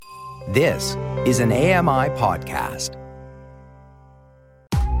This is an AMI podcast.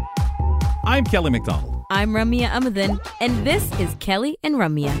 I'm Kelly McDonald. I'm Ramya Amadin, and this is Kelly and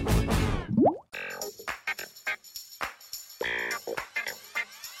Ramya.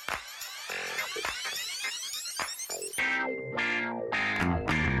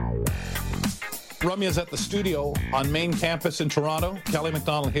 Ramya's at the studio on main campus in Toronto. Kelly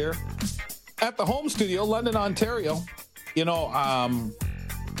McDonald here. At the home studio, London, Ontario. You know,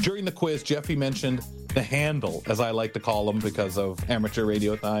 during the quiz, Jeffy mentioned the handle, as I like to call them because of amateur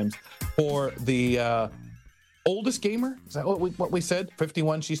radio times, for the oldest gamer. Is that what we said?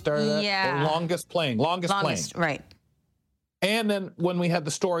 51 she started at? Yeah. Or longest playing. Right. And then when we had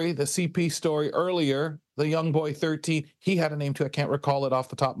the story, the CP story earlier, the young boy 13, he had a name too. I can't recall it off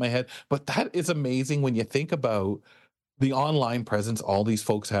the top of my head. But that is amazing when you think about the online presence all these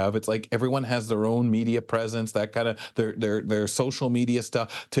folks have. It's like everyone has their own media presence, that kind of their social media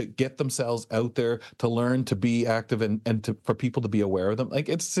stuff, to get themselves out there, to learn to be active and for people to be aware of them. Like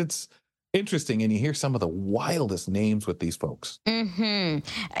it's interesting, and you hear some of the wildest names with these folks. Mm-hmm.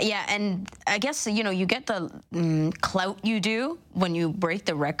 Yeah, and I guess, you know, you get the clout you do when you break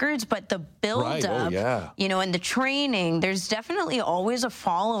the records, but the build-up, you know, and the training, there's definitely always a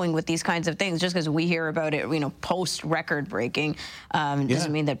following with these kinds of things. Just because we hear about it, you know, post-record breaking,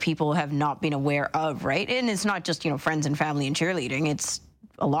 doesn't mean that people have not been aware of, right? And it's not just, you know, friends and family and cheerleading. It's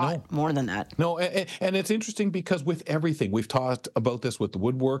a lot more than that. No, and it's interesting because with everything, we've talked about this with the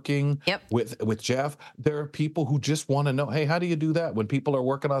woodworking, with Jeff, there are people who just want to know, hey, how do you do that? When people are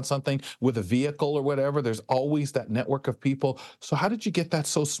working on something with a vehicle or whatever, there's always that network of people. So how did you get that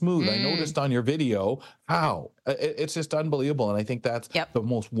so smooth? I noticed on your video, how? It's just unbelievable. And I think that's the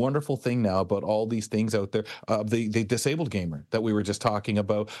most wonderful thing now about all these things out there. The disabled gamer that we were just talking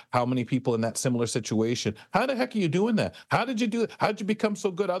about, how many people in that similar situation, how the heck are you doing that? How did you do it? How did you become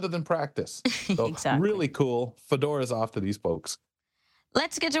so good other than practice? So Exactly. Really cool. Fedora's off to these folks.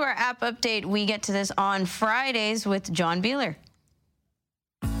 Let's get to our app update. We get to this on Fridays with John Biehler.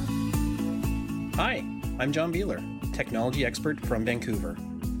 Hi, I'm John Biehler, technology expert from Vancouver.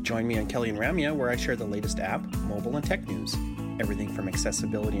 Join me on Kelly and Ramya, where I share the latest app, mobile, and tech news. Everything from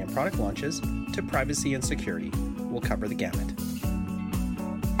accessibility and product launches to privacy and security. We'll cover the gamut.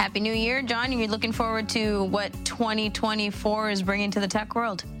 Happy New Year, John. You're looking forward to what 2024 is bringing to the tech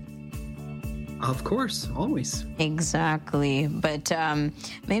world? Of course, always. Exactly. But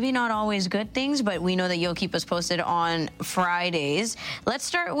maybe not always good things, but we know that you'll keep us posted on Fridays. Let's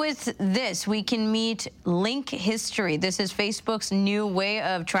start with this. We can meet link history. This is Facebook's new way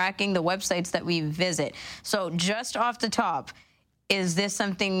of tracking the websites that we visit. So just off the top, is this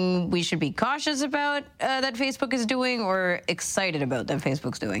something we should be cautious about that Facebook is doing, or excited about that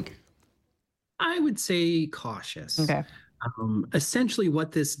Facebook's doing? I would say cautious. Okay. Essentially,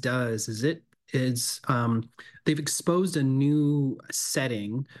 what this does is they've exposed a new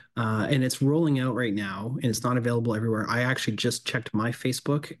setting, and it's rolling out right now, and it's not available everywhere. I actually just checked my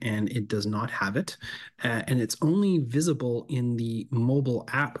Facebook, and it does not have it, and it's only visible in the mobile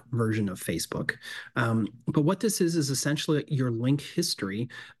app version of Facebook. But what this is essentially your link history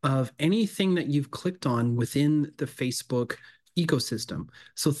of anything that you've clicked on within the Facebook ecosystem.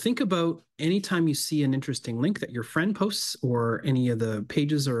 So think about anytime you see an interesting link that your friend posts, or any of the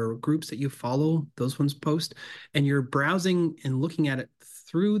pages or groups that you follow, those ones post, and you're browsing and looking at it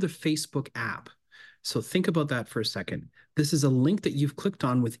through the Facebook app. So think about that for a second. This is a link that you've clicked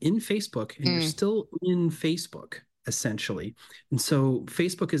on within Facebook, and you're still in Facebook, essentially. And so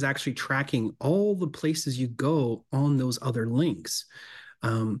Facebook is actually tracking all the places you go on those other links.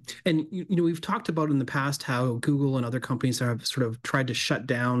 And, you know, we've talked about in the past how Google and other companies have sort of tried to shut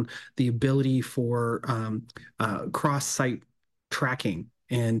down the ability for cross-site tracking.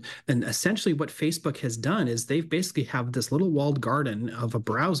 And essentially what Facebook has done is they've basically have this little walled garden of a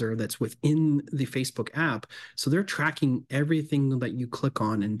browser that's within the Facebook app. So they're tracking everything that you click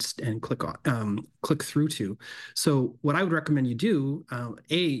on and click through to. So what I would recommend you do,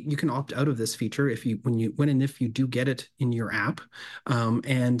 you can opt out of this feature if you do get it in your app.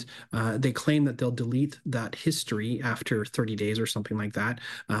 And they claim that they'll delete that history after 30 days or something like that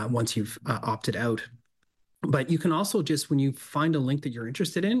once you've opted out. But you can also just, when you find a link that you're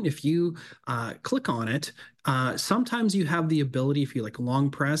interested in, if you click on it, sometimes you have the ability, if you like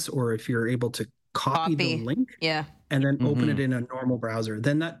long press, or if you're able to copy the link and then open it in a normal browser,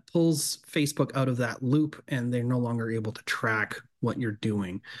 then that pulls Facebook out of that loop, and they're no longer able to track what you're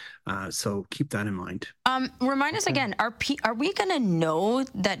doing. So keep that in mind. Remind us again, are we going to know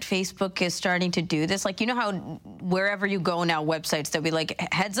that Facebook is starting to do this? Like, you know how wherever you go now, websites, they'll be like,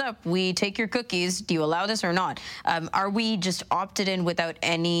 heads up, we take your cookies. Do you allow this or not? Are we just opted in without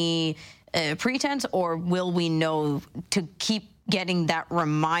any pretense, or will we know to keep getting that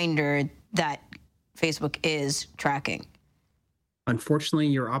reminder that Facebook is tracking? Unfortunately,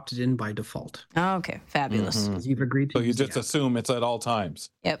 you're opted in by default. Oh, okay, fabulous. You've agreed to. So you just assume it's at all times.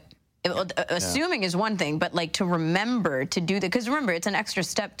 Yep. Assuming is one thing, but like to remember to do that, because remember, it's an extra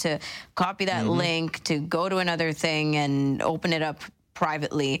step to copy that link, to go to another thing and open it up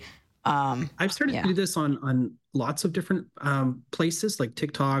privately. I've started to do this on lots of different places like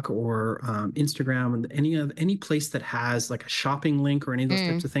TikTok or Instagram, and any place that has like a shopping link or any of those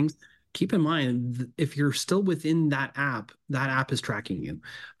types of things. Keep in mind, if you're still within that app is tracking you.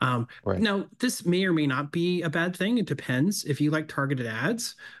 Now, this may or may not be a bad thing. It depends. If you like targeted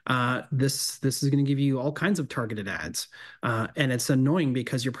ads, this is going to give you all kinds of targeted ads. And it's annoying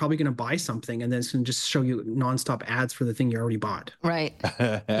because you're probably going to buy something and then it's going to just show you nonstop ads for the thing you already bought. Right.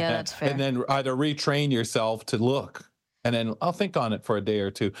 Yeah, that's fair. And then either retrain yourself to look. And then I'll think on it for a day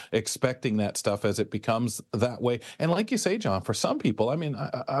or two, expecting that stuff as it becomes that way. And like you say, John, for some people, I mean,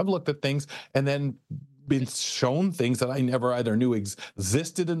 I've looked at things and then been shown things that I never either knew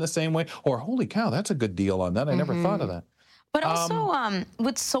existed in the same way, or holy cow, that's a good deal on that. I never thought of that. But also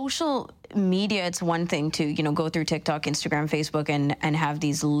with social media, it's one thing to, go through TikTok, Instagram, Facebook, and have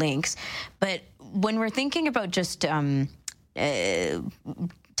these links. But when we're thinking about just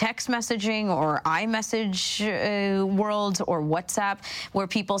text messaging or iMessage worlds or WhatsApp, where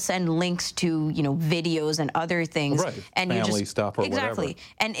people send links to videos and other things, and family you just stuff or exactly,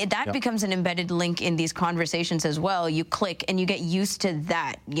 whatever. and that becomes an embedded link in these conversations as well. You click and you get used to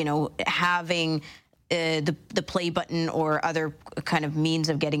that, having the play button or other kind of means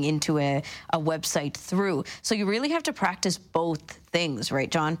of getting into a website through. So you really have to practice both things,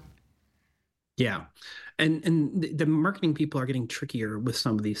 right, John? Yeah. And the marketing people are getting trickier with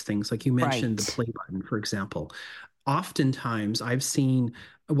some of these things. Like you mentioned the play button, for example. Oftentimes I've seen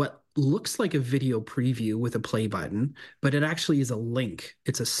what looks like a video preview with a play button, but it actually is a link.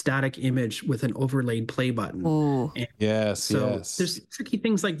 It's a static image with an overlaid play button. Yes. There's tricky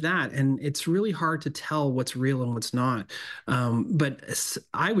things like that, and it's really hard to tell what's real and what's not. But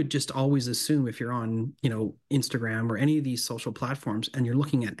I would just always assume, if you're on, Instagram or any of these social platforms and you're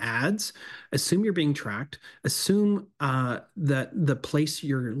looking at ads, assume you're being tracked. Assume that the place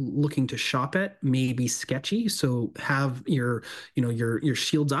you're looking to shop at may be sketchy. So have your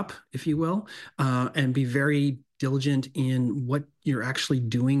shields up, if you will, and be very diligent in what you're actually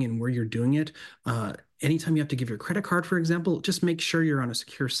doing and where you're doing it. Anytime you have to give your credit card, for example, just make sure you're on a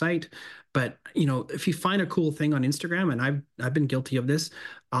secure site. But if you find a cool thing on Instagram, and I've been guilty of this,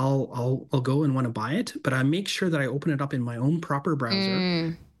 I'll go and want to buy it, but I make sure that I open it up in my own proper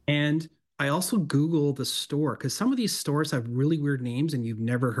browser, and I also Google the store, because some of these stores have really weird names and you've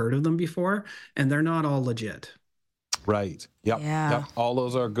never heard of them before, and they're not all legit. Right. Yep. All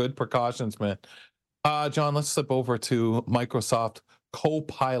those are good precautions, man. John, let's slip over to Microsoft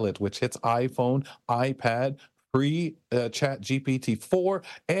Copilot, which hits iPhone, iPad, free Chat GPT-4,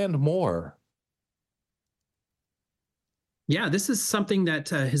 and more. Yeah, this is something that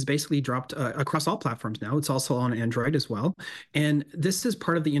has basically dropped across all platforms now. It's also on Android as well. And this is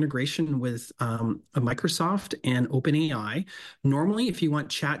part of the integration with Microsoft and OpenAI. Normally, if you want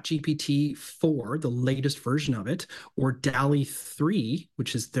ChatGPT-4, the latest version of it, or DALL-E 3,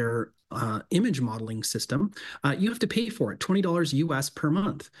 which is their image modeling system, you have to pay for it, $20 US per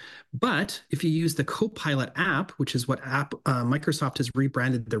month. But if you use the Copilot app, which is what Microsoft has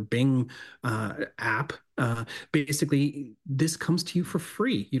rebranded their Bing app, basically this comes to you for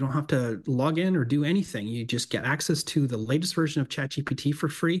free. You don't have to log in or do anything. You just get access to the latest version of ChatGPT for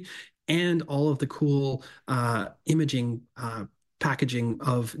free, and all of the cool imaging packaging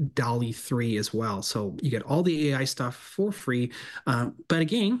of DALL-E 3 as well. So you get all the AI stuff for free. But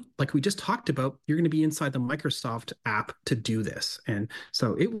again, like we just talked about, you're going to be inside the Microsoft app to do this. And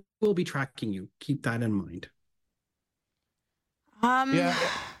so it will be tracking you. Keep that in mind. Yeah.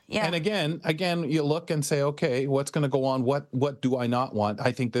 And again, you look and say, okay, what's going to go on? What do I not want?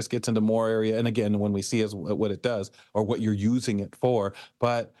 I think this gets into more area. And again, when we see what it does or what you're using it for,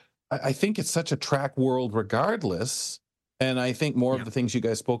 but I think it's such a track world regardless. And I think more of the things you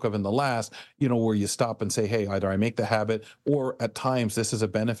guys spoke of in the last, where you stop and say, hey, either I make the habit, or at times this is a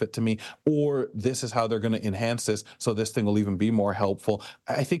benefit to me, or this is how they're going to enhance this, so this thing will even be more helpful.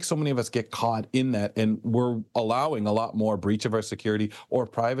 I think so many of us get caught in that, and we're allowing a lot more breach of our security or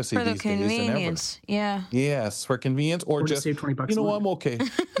privacy for the these days than ever. convenience. Yeah. Yes, for convenience, or to just, save $20 a month. I'm okay.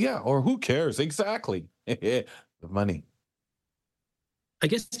 Yeah, or who cares? Exactly. The money. I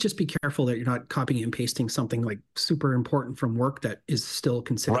guess just be careful that you're not copying and pasting something like super important from work that is still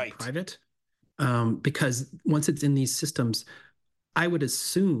considered private. Because once it's in these systems, I would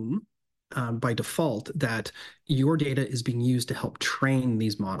assume by default that your data is being used to help train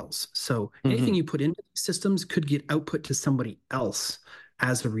these models. So anything you put into these systems could get output to somebody else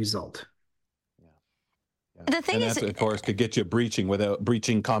as a result. The thing is, of course, could get you breaching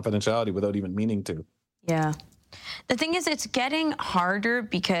confidentiality without even meaning to. Yeah. The thing is, it's getting harder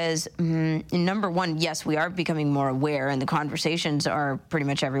because, number one, yes, we are becoming more aware and the conversations are pretty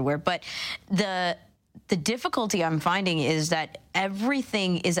much everywhere. But the difficulty I'm finding is that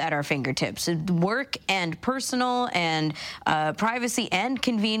everything is at our fingertips. Work and personal and privacy and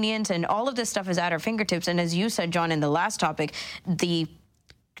convenience and all of this stuff is at our fingertips. And as you said, John, in the last topic, the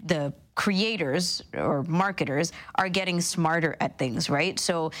creators or marketers are getting smarter at things, right?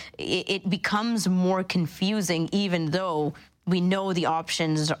 So it becomes more confusing, even though we know the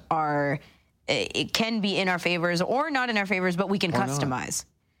options are, it can be in our favors or not in our favors, but we can customize.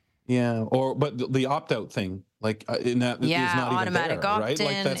 Yeah, but the opt-out thing, like in that is not automatic even there, right?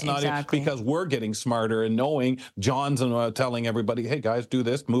 Like that's not exactly. because we're getting smarter and knowing. John's telling everybody, hey guys, do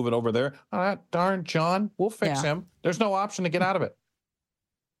this, move it over there. Oh, darn John, we'll fix him. There's no option to get out of it.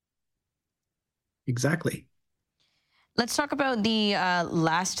 Exactly. Let's talk about the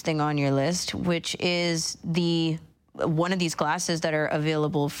last thing on your list, which is one of these glasses that are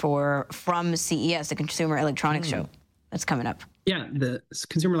available from CES, the Consumer Electronics Show. That's coming up. Yeah, the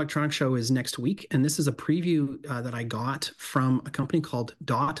Consumer Electronics Show is next week, and this is a preview that I got from a company called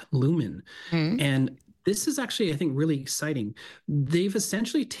Dot Lumen. And this is actually, I think, really exciting. They've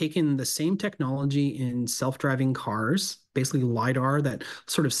essentially taken the same technology in self-driving cars, basically LiDAR that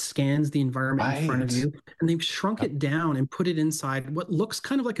sort of scans the environment in front of you, and they've shrunk it down and put it inside what looks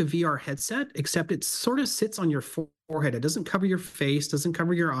kind of like a VR headset, except it sort of sits on your forehead. It doesn't cover your face, doesn't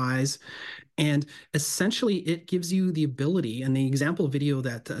cover your eyes. And essentially, it gives you the ability, and the example video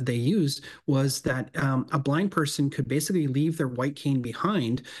that they used was that a blind person could basically leave their white cane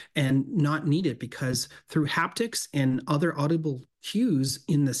behind and not need it, because through haptics and other audible cues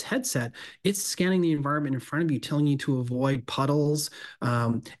in this headset, it's scanning the environment in front of you, telling you to avoid puddles,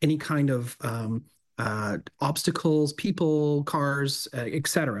 any kind of obstacles, people, cars,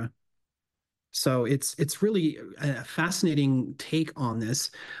 etc. So it's really a fascinating take on this.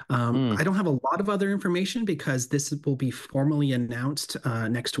 I don't have a lot of other information because this will be formally announced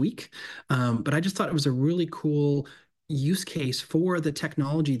next week. But I just thought it was a really cool use case for the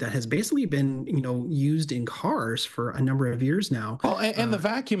technology that has basically been, used in cars for a number of years now. Well, and the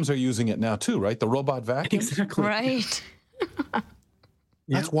vacuums are using it now too, right? The robot vacuums. Exactly. Right.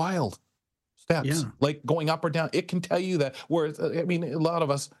 That's wild. Steps, like going up or down, it can tell you that. Whereas, I mean, a lot of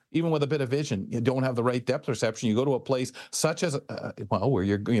us, even with a bit of vision, you don't have the right depth perception. You go to a place such as, where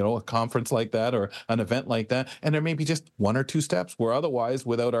you're, a conference like that or an event like that, and there may be just one or two steps where otherwise,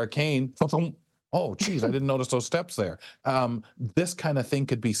 without our cane, oh, geez, I didn't notice those steps there. This kind of thing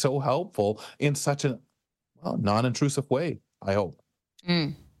could be so helpful in such a non-intrusive way, I hope.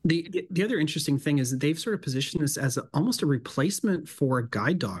 The other interesting thing is that they've sort of positioned this as almost a replacement for a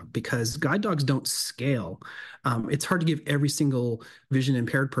guide dog, because guide dogs don't scale. It's hard to give every single vision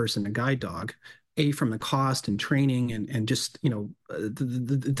impaired person a guide dog, from the cost and training and just,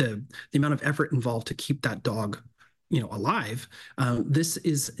 the amount of effort involved to keep that dog alive. This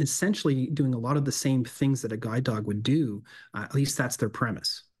is essentially doing a lot of the same things that a guide dog would do. At least that's their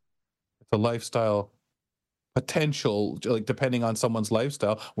premise. It's a lifestyle potential, like depending on someone's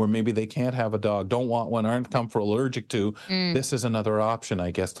lifestyle, where maybe they can't have a dog, don't want one, aren't comfortable, allergic to. This is another option,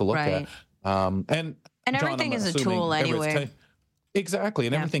 I guess, to look at. And John, everything is a tool anyway. Exactly.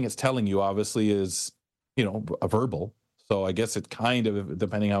 And everything it's telling you obviously is, a verbal. So I guess it kind of,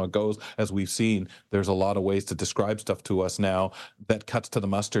 depending how it goes, as we've seen, there's a lot of ways to describe stuff to us now that cuts to the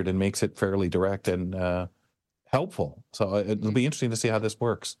mustard and makes it fairly direct and helpful. So it'll be interesting to see how this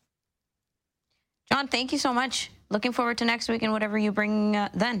works. John, thank you so much. Looking forward to next week and whatever you bring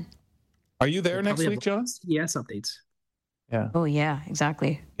then. Are you there next week, John? Yes, updates. Yeah. Oh, yeah,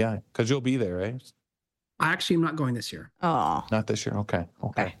 exactly. Yeah, because you'll be there, right? I actually am not going this year. Oh. Not this year. Okay.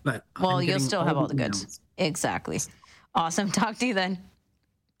 But you'll still have all the goods. Exactly. Awesome. Talk to you then.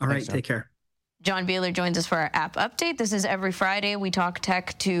 All right. Take care. John Biehler joins us for our app update. This is every Friday. We talk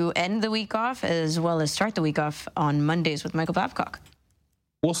tech to end the week off as well as start the week off on Mondays with Michael Babcock.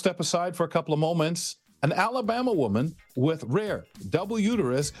 We'll step aside for a couple of moments. An Alabama woman with rare double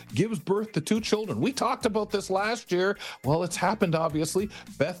uterus gives birth to 2 children. We talked about this last year. Well, it's happened, obviously.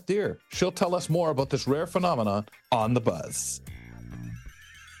 Beth Deer, she'll tell us more about this rare phenomenon on The Buzz.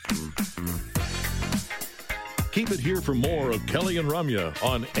 Keep it here for more of Kelly and Ramya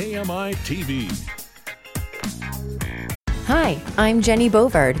on AMI TV. Hi, I'm Jenny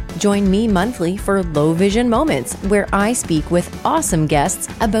Bovard. Join me monthly for Low Vision Moments, where I speak with awesome guests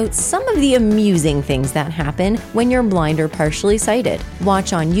about some of the amusing things that happen when you're blind or partially sighted.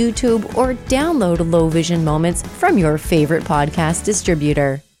 Watch on YouTube or download Low Vision Moments from your favorite podcast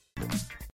distributor.